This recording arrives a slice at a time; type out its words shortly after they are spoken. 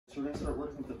So we're going to start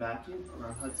working with the vacuum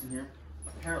around Hudson here.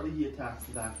 Apparently he attacks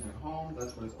the vacuum at home.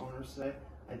 That's what his owners say.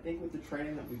 I think with the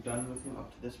training that we've done with him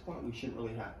up to this point, we shouldn't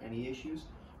really have any issues.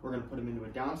 We're going to put him into a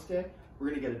down stay. We're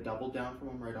going to get a double down from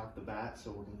him right off the bat. So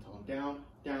we're going to tell him down,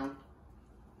 down,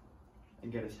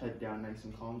 and get his head down nice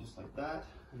and calm just like that.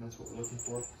 And that's what we're looking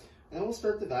for. And then we'll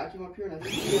start the vacuum up here, and I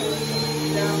think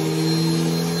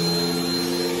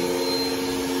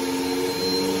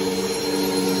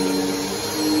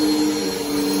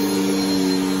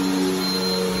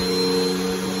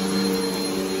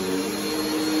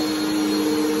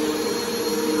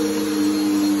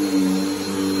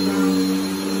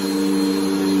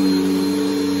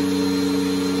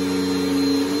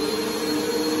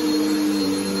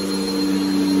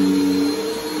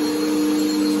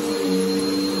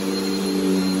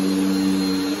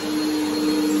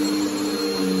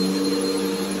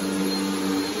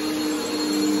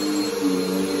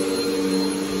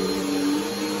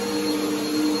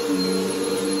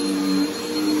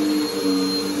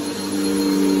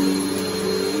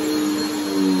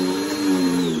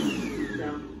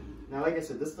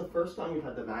this is the first time we've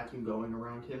had the vacuum going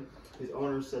around him. His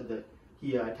owner said that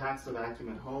he attacks the vacuum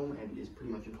at home and is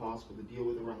pretty much impossible to deal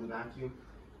with around the vacuum.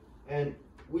 And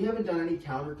we haven't done any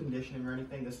counter conditioning or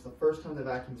anything. This is the first time the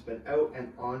vacuum's been out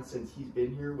and on since he's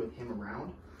been here with him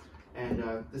around. And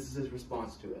this is his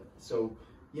response to it. So,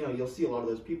 you know, you'll see a lot of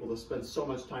those people that spend so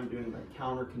much time doing like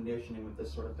counter conditioning with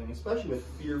this sort of thing, especially with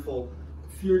fear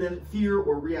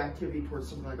or reactivity towards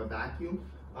something like a vacuum.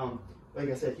 Like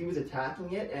I said, he was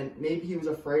attacking it, and maybe he was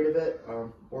afraid of it,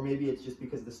 or maybe it's just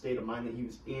because of the state of mind that he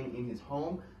was in his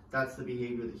home. That's the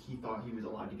behavior that he thought he was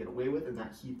allowed to get away with, and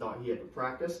that he thought he had to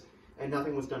practice, and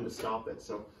nothing was done to stop it.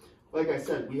 So, like I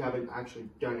said, we haven't actually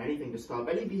done anything to stop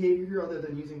any behavior here other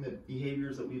than using the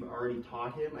behaviors that we've already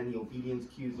taught him, and the obedience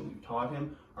cues that we've taught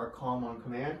him are calm on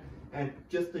command, and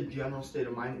just the general state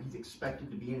of mind that he's expected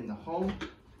to be in the home.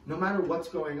 No matter what's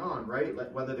going on, right?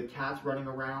 Like whether the cat's running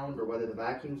around or whether the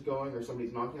vacuum's going or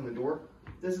somebody's knocking on the door,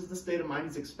 this is the state of mind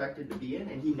he's expected to be in,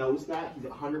 and he knows that. He's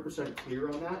 100% clear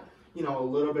on that. You know, a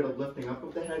little bit of lifting up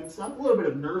of the head and stuff, a little bit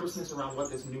of nervousness around what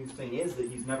this new thing is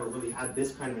that he's never really had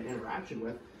this kind of an interaction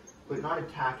with, but not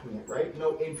attacking it, right?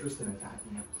 No interest in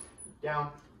attacking it.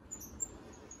 Down.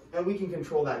 And we can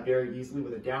control that very easily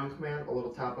with a down command, a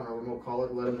little tap on our remote collar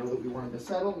to let him know that we want him to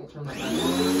settle. We'll turn that back on.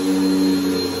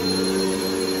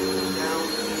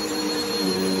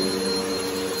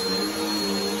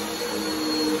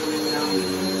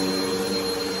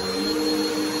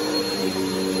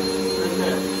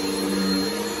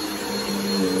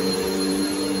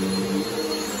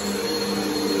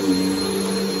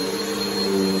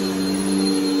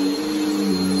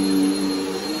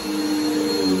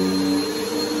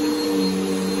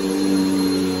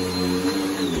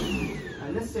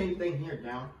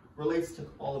 Relates to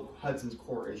all of Hudson's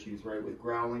core issues, right? With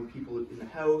growling people in the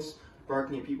house,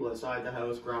 barking at people outside the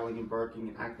house, growling and barking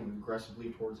and acting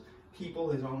aggressively towards people,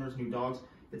 his owners, new dogs.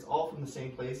 It's all from the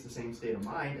same place, the same state of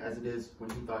mind as it is when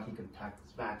he thought he could attack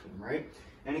this vacuum, right?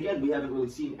 And again, we haven't really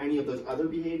seen any of those other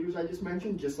behaviors I just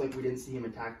mentioned, just like we didn't see him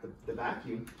attack the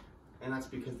vacuum. And that's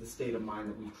because the state of mind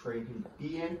that we've trained him to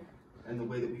be in and the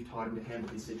way that we've taught him to handle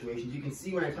these situations. You can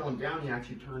see when I tell him down, he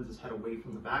actually turns his head away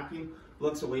from the vacuum,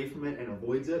 looks away from it and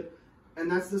avoids it. And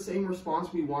that's the same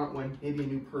response we want when maybe a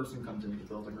new person comes into the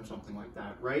building or something like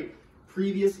that, right?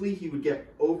 Previously, he would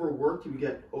get overworked, he would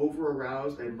get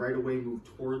over-aroused and right away move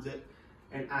towards it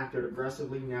and act out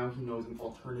aggressively. Now he knows an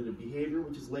alternative behavior,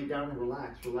 which is lay down and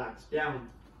relax, relax, down.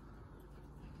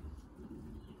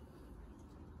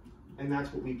 And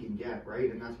that's what we can get, right?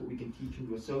 And that's what we can teach him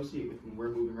to associate with when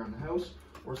we're moving around the house,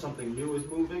 or something new is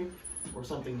moving, or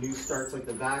something new starts like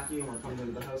the vacuum, or comes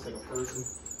into the house like a person.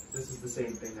 This is the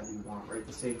same thing that we want, right?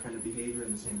 The same kind of behavior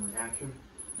and the same reaction.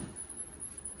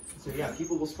 So yeah,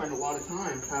 people will spend a lot of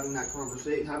time having that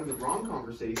conversation, having the wrong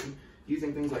conversation,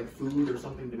 using things like food or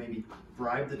something to maybe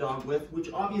bribe the dog with, which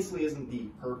obviously isn't the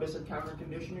purpose of counter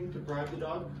conditioning, to bribe the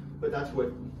dog, but that's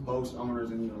what most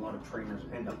owners and even a lot of trainers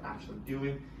end up actually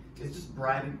doing. Is just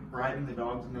bribing the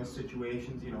dogs in those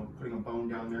situations, you know, putting a bone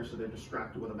down there so they're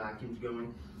distracted while the vacuum's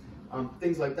going.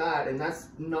 Things like that, and that's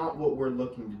not what we're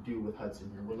looking to do with Hudson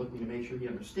here. We're looking to make sure he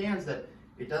understands that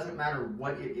it doesn't matter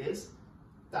what it is,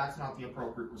 that's not the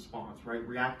appropriate response, right?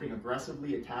 Reacting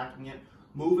aggressively, attacking it,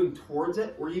 moving towards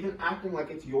it, or even acting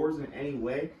like it's yours in any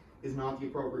way is not the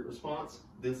appropriate response.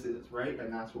 This is, right?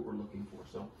 And that's what we're looking for.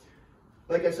 So,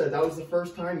 like I said, that was the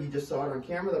first time, you just saw it on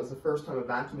camera, that was the first time a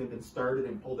vacuum had been started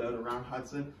and pulled out around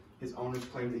Hudson. His owners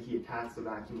claim that he attacks the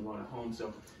vacuum a lot at home,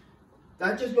 so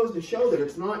that just goes to show that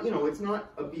it's not, you know, it's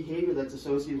not a behavior that's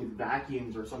associated with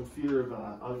vacuums or some fear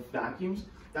of vacuums.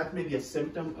 That's maybe a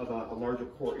symptom of a larger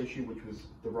core issue, which was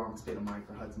the wrong state of mind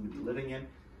for Hudson to be living in.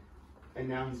 And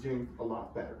now he's doing a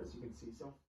lot better, as you can see.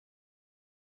 So.